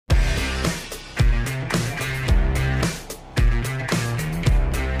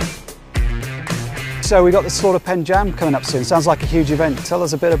So we got the Slaughter Pen Jam coming up soon. Sounds like a huge event. Tell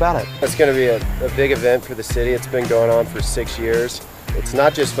us a bit about it. It's going to be a big event for the city. It's been going on for 6 years. It's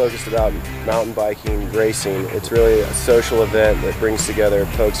not just focused about mountain biking, racing. It's really a social event that brings together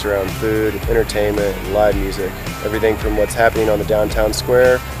folks around food, entertainment, and live music. Everything from what's happening on the downtown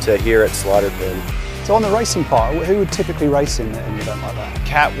square to here at Slaughter Pen. So on the racing part, who would typically race in an event like that?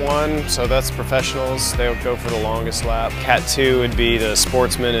 Cat 1, so that's professionals. They'll go for the longest lap. Cat 2 would be the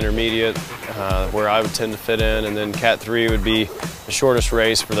sportsman intermediate, where I would tend to fit in, and then Cat 3 would be the shortest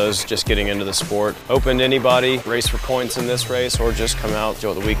race for those just getting into the sport. Open to anybody, race for points in this race, or just come out,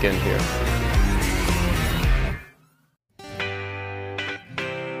 enjoy the weekend here.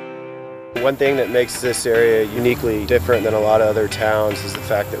 One thing that makes this area uniquely different than a lot of other towns is the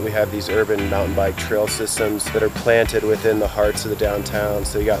fact that we have these urban mountain bike trail systems that are planted within the hearts of the downtown.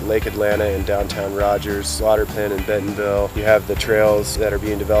 So you got Lake Atlanta and downtown Rogers, Slaughter Pen and Bentonville. You have the trails that are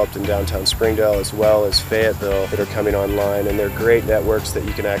being developed in downtown Springdale as well as Fayetteville that are coming online, and they're great networks that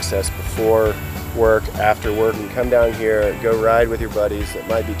you can access before work, after work, and come down here, go ride with your buddies that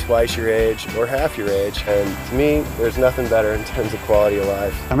might be twice your age or half your age. And to me, there's nothing better in terms of quality of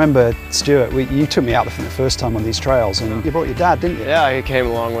life. I remember, Stuart, you took me out for the first time on these trails, and you brought your dad, didn't you? Yeah, he came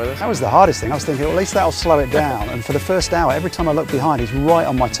along with us. That was the hardest thing. I was thinking, well, at least that'll slow it down. And for the first hour, every time I look behind, he's right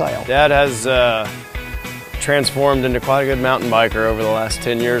on my tail. Dad has transformed into quite a good mountain biker over the last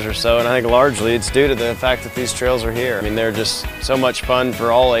 10 years or so, and I think largely it's due to the fact that these trails are here. I mean, they're just so much fun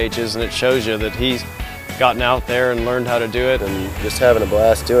for all ages, and it shows you that he's gotten out there and learned how to do it. And just having a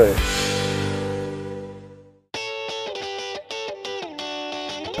blast doing it.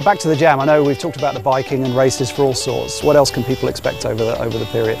 Back to the jam. I know we've talked about the biking and races for all sorts. What else can people expect over the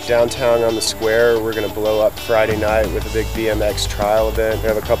period? Downtown on the square, we're going to blow up Friday night with a big BMX trial event. We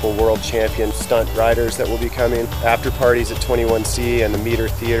have a couple world champion stunt riders that will be coming. After parties at 21C and the Meter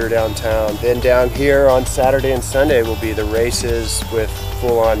Theater downtown. Then down here on Saturday and Sunday will be the races with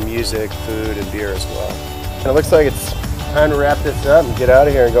full-on music, food, and beer as well. And it looks like it's time to wrap this up and get out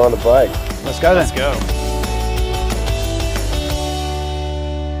of here and go on the bike. Let's go then. Let's go.